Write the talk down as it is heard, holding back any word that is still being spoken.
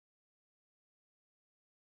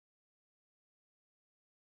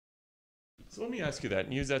So let me ask you that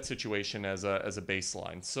and use that situation as a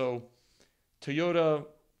baseline. So Toyota,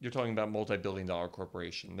 you're talking about multi-billion-dollar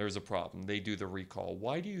corporation. There's a problem. They do the recall.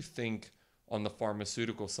 Why do you think on the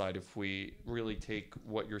pharmaceutical side, if we really take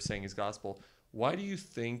what you're saying as gospel, why do you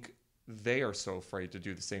think they are so afraid to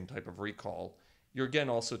do the same type of recall? You're again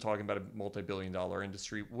also talking about a multi-billion-dollar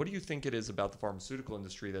industry. What do you think it is about the pharmaceutical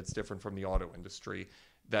industry that's different from the auto industry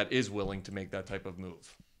that is willing to make that type of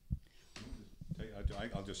move?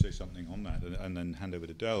 I'll just say something on that and then hand over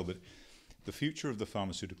to Dell. But the future of the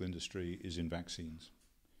pharmaceutical industry is in vaccines.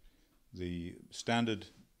 The standard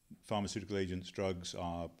pharmaceutical agents, drugs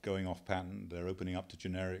are going off patent. They're opening up to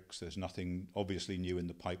generics. There's nothing obviously new in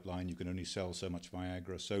the pipeline. You can only sell so much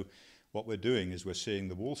Viagra. So what we're doing is we're seeing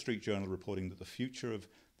the Wall Street Journal reporting that the future of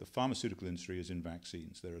the pharmaceutical industry is in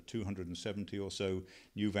vaccines. There are 270 or so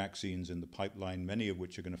new vaccines in the pipeline, many of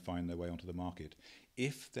which are going to find their way onto the market.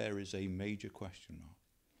 If there is a major question mark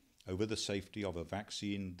over the safety of a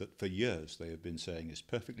vaccine that for years they have been saying is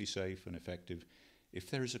perfectly safe and effective, if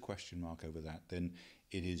there is a question mark over that, then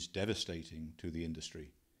it is devastating to the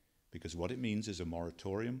industry, because what it means is a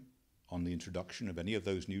moratorium on the introduction of any of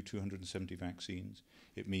those new 270 vaccines.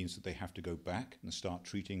 It means that they have to go back and start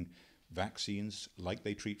treating vaccines like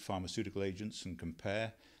they treat pharmaceutical agents and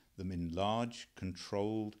compare them in large,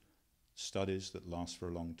 controlled studies that last for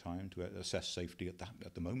a long time to assess safety.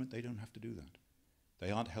 At the moment, they don't have to do that.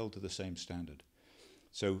 They aren't held to the same standard.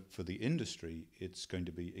 So for the industry, it's going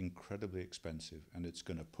to be incredibly expensive, and it's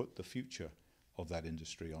going to put the future of that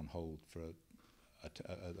industry on hold for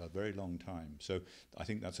a very long time. So I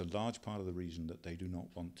think that's a large part of the reason that they do not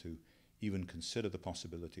want to even consider the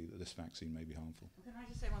possibility that this vaccine may be harmful. Can I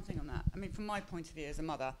just say one thing on that? I mean, from my point of view as a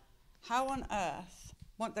mother, how on earth,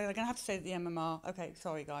 they're going to have to say to the MMR, okay,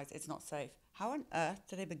 sorry guys, it's not safe. How on earth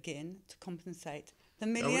do they begin to compensate the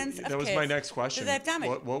millions of kids? That was my next question. That they're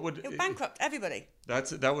damaged. What would it would bankrupt everybody.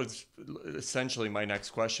 That was essentially my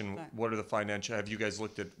next question. Right. What are the financial? Have you guys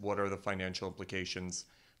looked at what are the financial implications?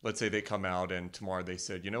 Let's say they come out and tomorrow they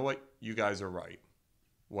said, you know what, you guys are right.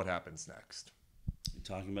 What happens next? You're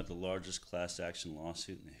talking about the largest class action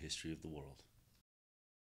lawsuit in the history of the world.